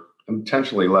that were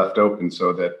intentionally left open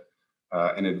so that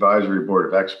an advisory board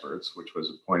of experts, which was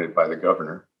appointed by the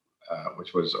governor,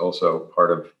 which was also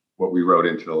part of what we wrote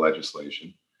into the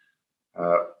legislation,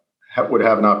 would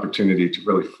have an opportunity to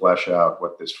really flesh out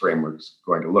what this framework is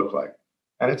going to look like.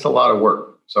 And it's a lot of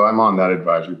work. So I'm on that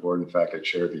advisory board. In fact, I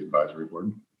chair the advisory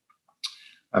board.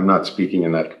 I'm not speaking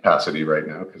in that capacity right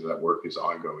now because that work is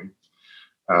ongoing.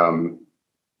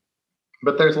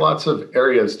 But there's lots of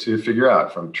areas to figure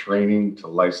out, from training to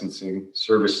licensing,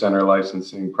 service center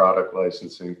licensing, product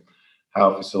licensing,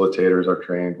 how facilitators are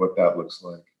trained, what that looks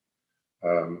like.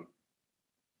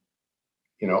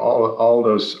 All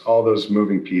those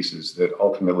moving pieces that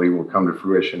ultimately will come to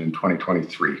fruition in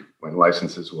 2023, when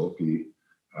licenses will be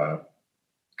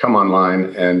come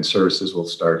online and services will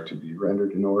start to be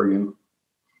rendered in Oregon.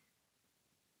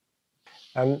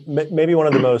 And maybe one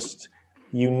of the most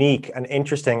unique and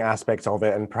interesting aspects of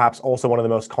it, and perhaps also one of the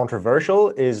most controversial,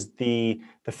 is the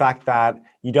fact that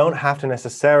you don't have to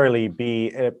necessarily be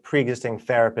a pre-existing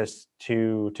therapist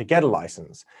to get a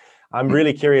license. I'm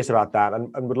really curious about that,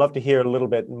 and would love to hear a little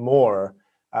bit more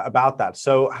about that.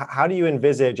 So how do you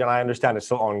envisage, and I understand it's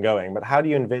still ongoing, but how do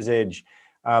you envisage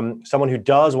someone who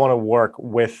does want to work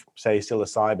with, say,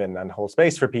 psilocybin and hold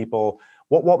space for people?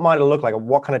 What might it look like?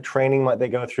 What kind of training might they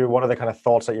go through? What are the kind of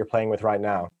thoughts that you're playing with right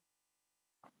now?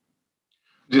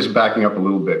 Just backing up a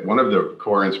little bit, one of the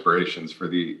core inspirations for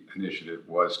the initiative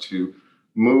was to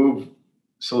move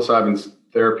psilocybin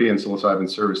therapy and psilocybin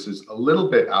services a little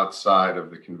bit outside of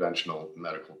the conventional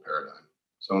medical paradigm.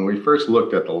 So when we first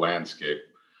looked at the landscape,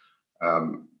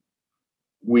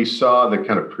 we saw the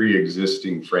kind of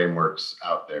pre-existing frameworks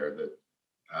out there that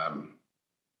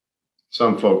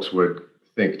some folks would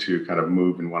think to kind of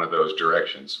move in one of those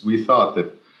directions. We thought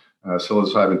that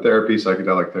psilocybin therapy,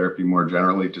 psychedelic therapy more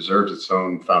generally, deserves its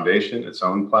own foundation, its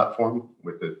own platform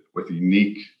with a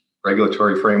unique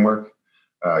regulatory framework,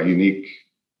 unique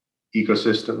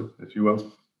ecosystem, if you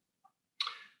will.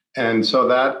 And so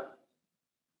that,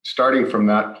 starting from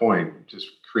that point, just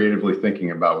creatively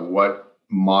thinking about what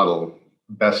model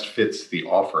best fits the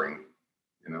offering,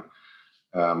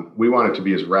 we want it to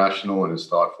be as rational and as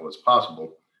thoughtful as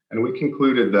possible. And we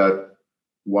concluded that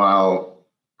while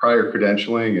prior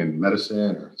credentialing in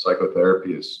medicine or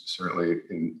psychotherapy is certainly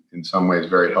in some ways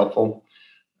very helpful,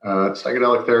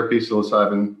 psychedelic therapy,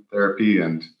 psilocybin therapy,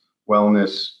 and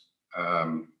wellness,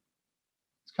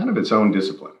 it's kind of its own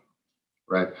discipline,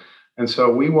 right? And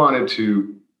so we wanted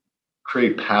to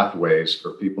create pathways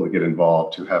for people to get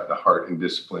involved, to have the heart and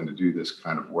discipline to do this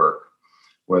kind of work,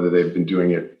 whether they've been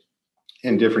doing it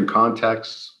in different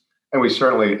contexts. And we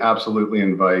certainly absolutely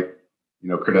invite,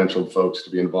 credentialed folks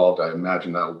to be involved. I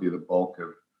imagine that will be the bulk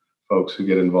of folks who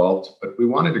get involved. But we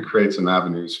wanted to create some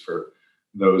avenues for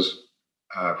those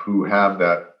who have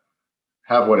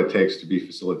what it takes to be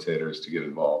facilitators to get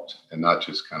involved, and not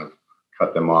just kind of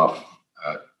cut them off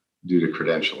due to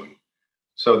credentialing.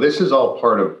 So this is all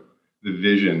part of the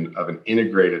vision of an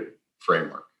integrated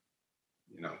framework,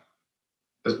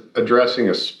 addressing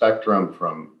a spectrum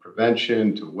from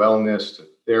prevention to wellness to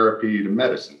therapy to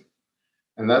medicine.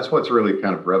 And that's what's really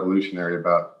kind of revolutionary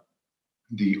about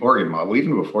the Oregon model,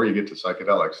 even before you get to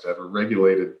psychedelics, to have a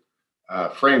regulated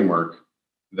framework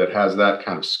that has that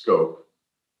kind of scope,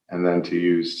 and then to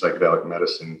use psychedelic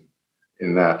medicine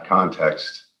in that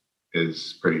context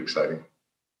is pretty exciting.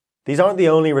 These aren't the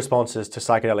only responses to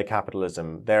psychedelic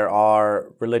capitalism. There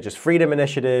are religious freedom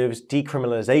initiatives,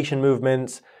 decriminalization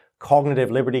movements,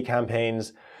 cognitive liberty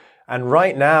campaigns. And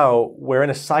right now, we're in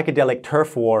a psychedelic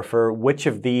turf war for which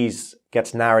of these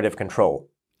gets narrative control.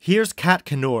 Here's Kat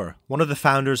Conour, one of the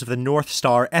founders of the North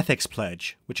Star Ethics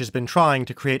Pledge, which has been trying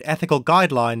to create ethical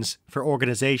guidelines for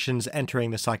organizations entering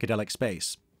the psychedelic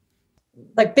space.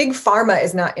 Like, big pharma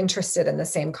is not interested in the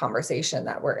same conversation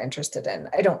that we're interested in,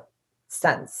 I don't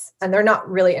sense. And they're not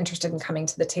really interested in coming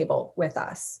to the table with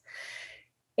us.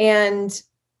 And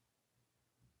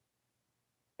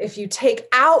if you take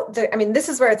out I mean, this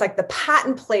is where it's like the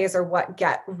patent plays are what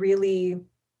get really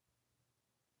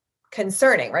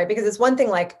concerning, right? Because it's one thing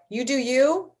like you do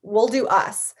you, we'll do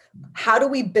us. How do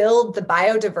we build the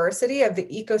biodiversity of the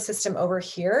ecosystem over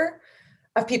here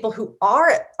of people who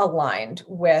are aligned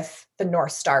with the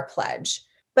North Star Pledge?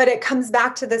 But it comes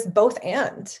back to this both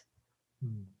and.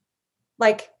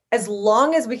 Like, as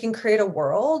long as we can create a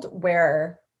world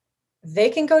where they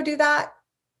can go do that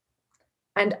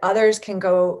and others can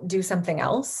go do something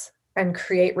else and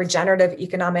create regenerative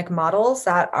economic models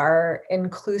that are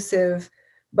inclusive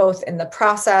both in the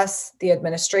process, the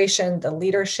administration, the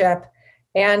leadership,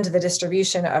 and the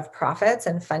distribution of profits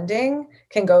and funding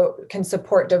can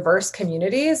support diverse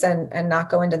communities and not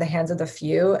go into the hands of the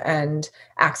few and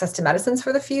access to medicines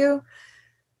for the few,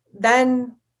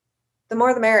 then the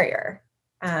more the merrier.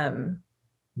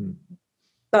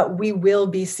 But we will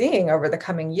be seeing over the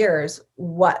coming years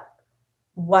what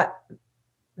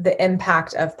the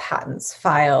impact of patents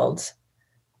filed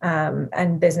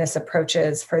and business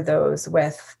approaches for those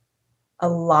with a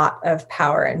lot of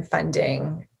power and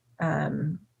funding,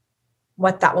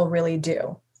 what that will really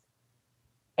do.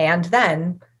 And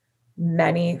then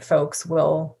many folks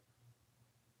will,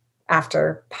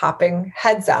 after popping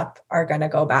heads up, are going to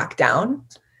go back down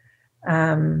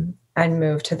and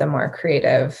move to the more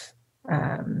creative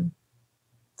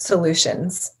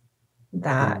solutions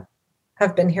that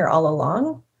have been here all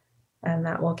along and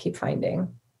that we'll keep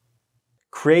finding.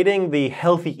 Creating the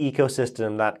healthy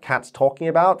ecosystem that Kat's talking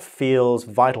about feels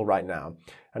vital right now.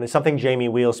 And it's something Jamie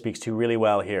Wheal speaks to really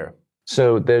well here.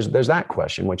 So there's that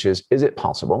question, which is it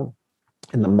possible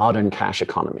in the modern cash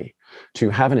economy to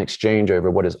have an exchange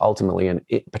over what is ultimately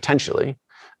potentially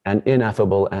an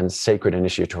ineffable and sacred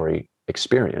initiatory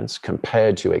experience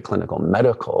compared to a clinical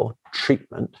medical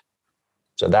treatment?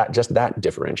 So that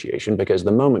differentiation, because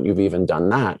the moment you've even done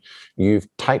that, you've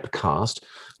typecast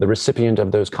the recipient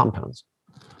of those compounds.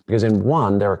 Because in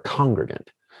one, they're a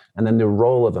congregant. And then the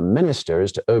role of a minister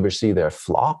is to oversee their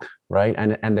flock, right?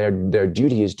 And their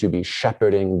duty is to be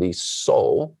shepherding the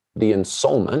soul, the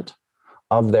ensoulment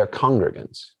of their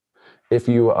congregants. If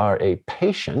you are a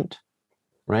patient,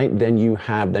 right, then you're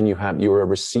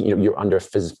under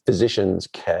physician's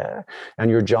care,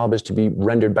 and your job is to be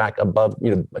rendered back above,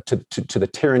 to the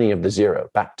tyranny of the zero,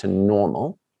 back to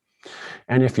normal.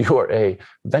 And if you're a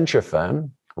venture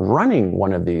firm running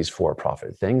one of these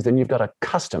for-profit things, then you've got a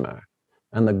customer.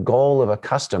 And the goal of a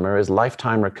customer is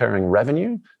lifetime recurring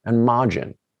revenue and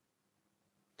margin.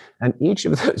 And each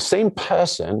of the same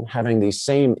person having the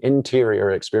same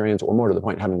interior experience, or more to the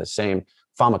point, having the same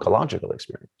pharmacological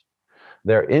experience,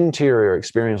 their interior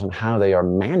experience and how they are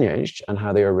managed and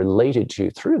how they are related to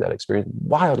through that experience,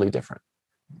 wildly different.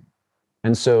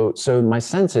 And so my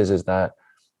sense is that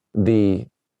the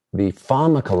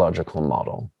pharmacological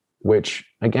model, which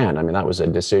again, I mean, that was a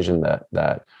decision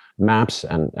that MAPS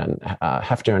and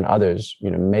Hefter and others,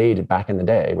 made back in the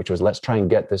day, which was let's try and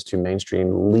get this to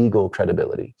mainstream legal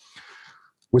credibility,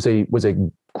 was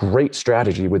a great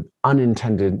strategy with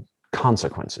unintended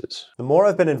consequences. The more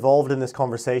I've been involved in this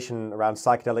conversation around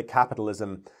psychedelic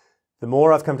capitalism, the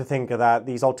more I've come to think that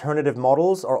these alternative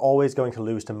models are always going to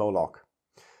lose to Moloch.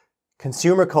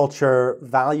 Consumer culture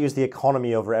values the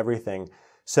economy over everything,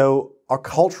 so our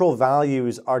cultural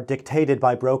values are dictated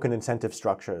by broken incentive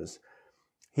structures.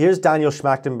 Here's Daniel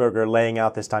Schmachtenberger laying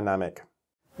out this dynamic.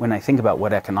 When I think about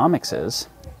what economics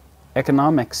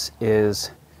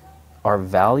is our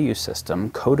value system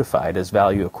codified as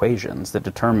value equations that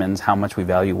determines how much we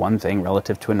value one thing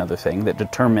relative to another thing, that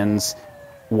determines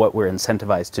what we're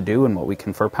incentivized to do and what we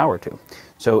confer power to.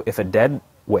 So if a dead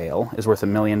whale is worth $1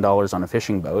 million on a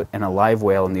fishing boat and a live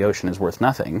whale in the ocean is worth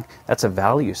nothing, that's a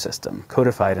value system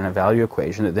codified in a value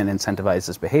equation that then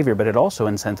incentivizes behavior, but it also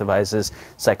incentivizes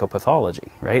psychopathology,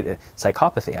 right?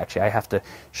 Psychopathy, actually. I have to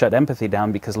shut empathy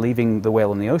down because leaving the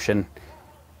whale in the ocean,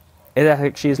 it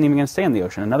actually isn't even going to stay in the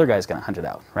ocean. Another guy's going to hunt it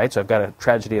out, right? So I've got a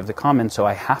tragedy of the commons, so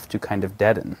I have to kind of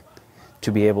deaden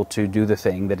to be able to do the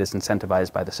thing that is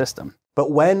incentivized by the system.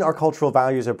 But when our cultural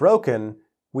values are broken,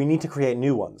 we need to create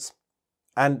new ones.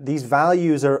 And these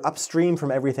values are upstream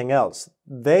from everything else.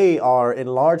 They are, in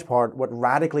large part, what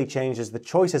radically changes the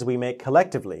choices we make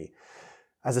collectively.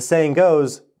 As the saying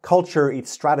goes, culture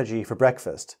eats strategy for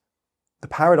breakfast. The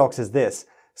paradox is this: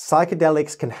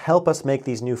 psychedelics can help us make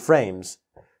these new frames,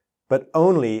 but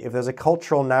only if there's a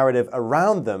cultural narrative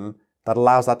around them that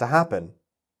allows that to happen.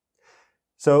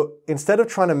 So instead of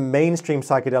trying to mainstream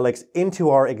psychedelics into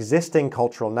our existing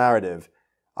cultural narrative,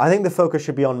 I think the focus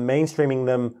should be on mainstreaming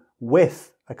them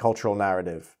with a cultural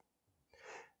narrative.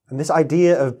 And this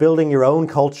idea of building your own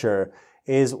culture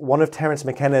is one of Terence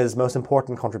McKenna's most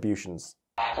important contributions.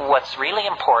 What's really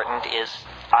important is,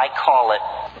 I call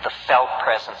it the felt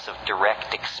presence of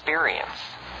direct experience,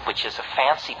 which is a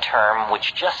fancy term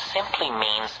which just simply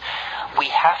means we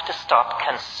have to stop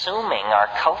consuming our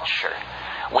culture.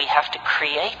 We have to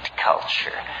create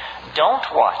culture. Don't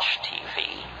watch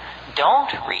TV.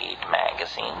 Don't read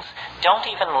magazines. Don't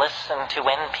even listen to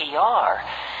NPR.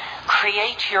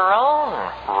 Create your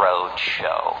own road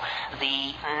show,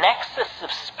 the nexus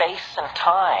of space and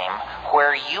time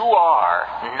where you are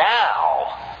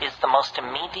now is the most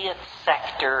immediate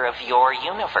sector of your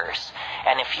universe.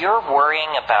 And if you're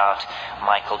worrying about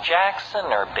Michael Jackson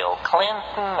or Bill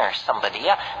Clinton or somebody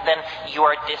else, then you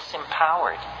are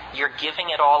disempowered. You're giving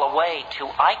it all away to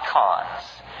icons.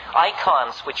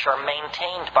 Icons which are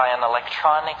maintained by an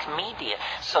electronic media,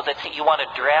 so that you want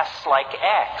to dress like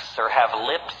X or have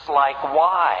lips like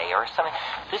Y or something.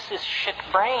 This is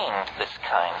shit-brained, this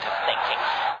kind of thinking.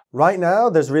 Right now,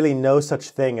 there's really no such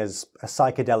thing as a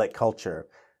psychedelic culture.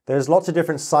 There's lots of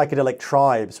different psychedelic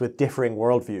tribes with differing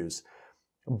worldviews,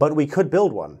 but we could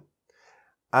build one.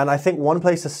 And I think one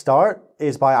place to start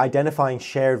is by identifying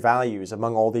shared values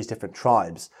among all these different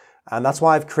tribes. And that's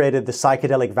why I've created the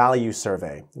Psychedelic Values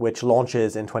Survey, which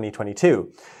launches in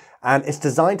 2022. And it's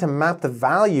designed to map the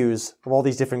values of all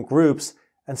these different groups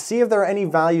and see if there are any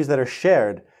values that are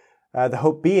shared, the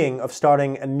hope being of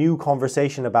starting a new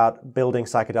conversation about building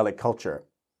psychedelic culture.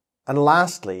 And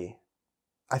lastly,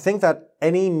 I think that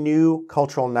any new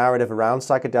cultural narrative around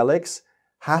psychedelics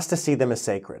has to see them as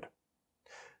sacred.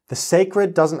 The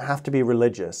sacred doesn't have to be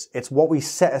religious. It's what we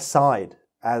set aside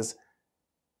as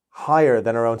higher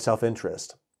than our own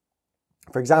self-interest.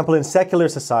 For example, in secular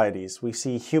societies, we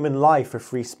see human life or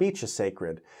free speech as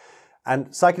sacred. And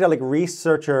psychedelic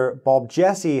researcher Bob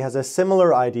Jesse has a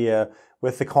similar idea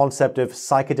with the concept of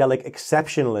psychedelic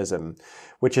exceptionalism,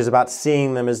 which is about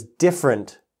seeing them as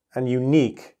different and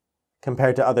unique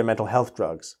compared to other mental health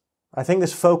drugs. I think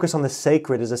this focus on the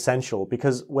sacred is essential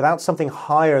because without something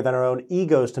higher than our own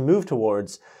egos to move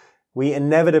towards, we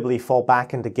inevitably fall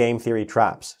back into game theory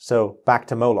traps, so back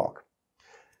to Moloch.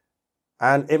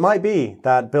 And it might be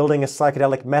that building a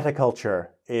psychedelic metaculture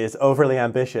is overly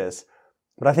ambitious,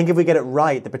 but I think if we get it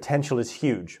right, the potential is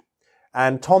huge.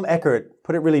 And Tom Eckert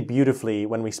put it really beautifully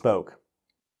when we spoke.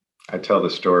 I tell the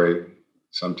story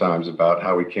sometimes about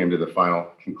how we came to the final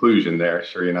conclusion there.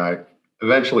 Sherry and I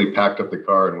eventually packed up the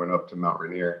car and went up to Mount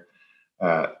Rainier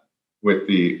with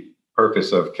the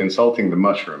purpose of consulting the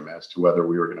mushroom as to whether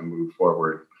we were going to move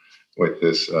forward with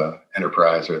this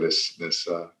enterprise or this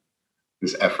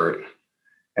effort.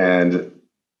 And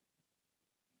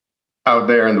out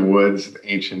there in the woods,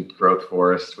 the ancient growth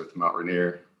forest with Mount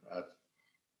Rainier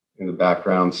in the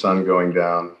background, sun going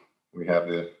down, we have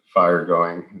the fire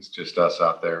going. It's just us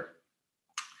out there.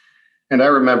 And I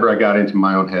remember I got into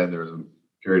my own head. There was a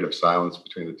period of silence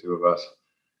between the two of us.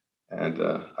 And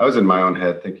I was in my own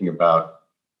head thinking about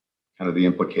kind of the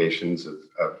implications of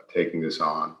taking this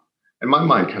on. And my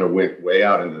mind kind of went way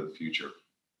out into the future.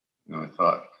 You know, I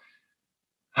thought,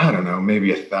 I don't know,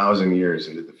 maybe 1,000 years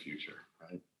into the future,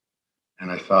 right?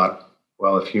 And I thought,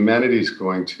 well, if humanity is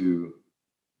going to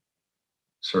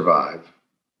survive,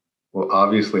 we'll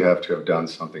obviously have to have done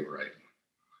something right.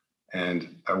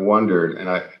 And I wondered, and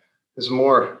there's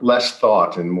less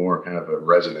thought and more kind of a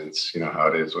resonance, you know how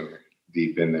it is when you're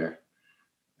deep in there.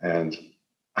 And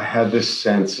I had this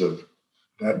sense of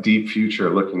that deep future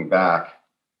looking back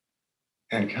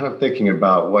and kind of thinking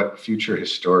about what future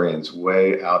historians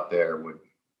way out there would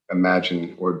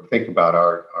imagine or think about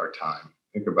our time,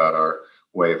 think about our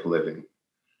way of living.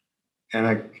 And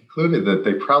I concluded that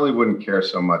they probably wouldn't care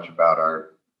so much about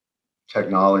our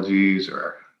technologies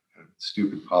or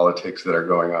stupid politics that are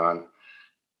going on.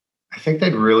 I think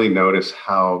they'd really notice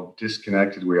how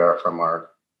disconnected we are from our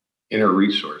inner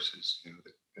resources, you know,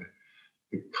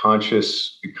 the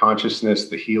consciousness,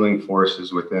 the healing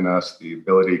forces within us, the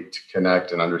ability to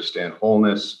connect and understand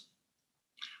wholeness.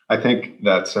 I think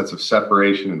that sense of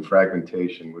separation and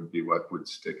fragmentation would be what would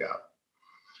stick out.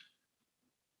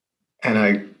 And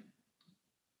I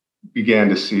began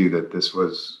to see that this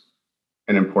was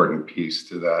an important piece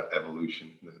to that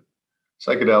evolution. The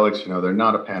psychedelics, you know, they're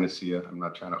not a panacea. I'm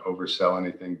not trying to oversell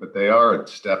anything, but they are a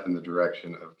step in the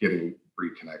direction of getting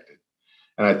reconnected.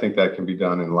 And I think that can be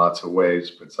done in lots of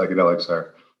ways, but psychedelics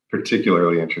are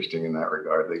particularly interesting in that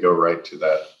regard. They go right to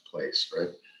that place, right?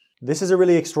 This is a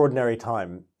really extraordinary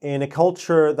time. In a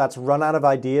culture that's run out of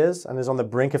ideas and is on the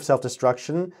brink of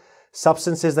self-destruction,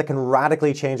 substances that can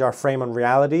radically change our frame on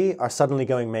reality are suddenly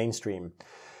going mainstream.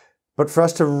 But for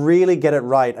us to really get it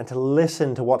right and to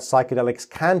listen to what psychedelics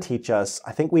can teach us,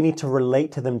 I think we need to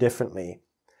relate to them differently.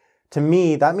 To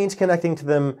me, that means connecting to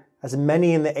them as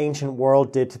many in the ancient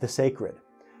world did to the sacred.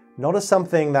 Not as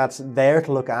something that's there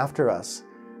to look after us,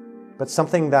 but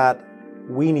something that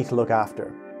we need to look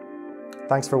after.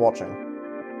 Thanks for watching.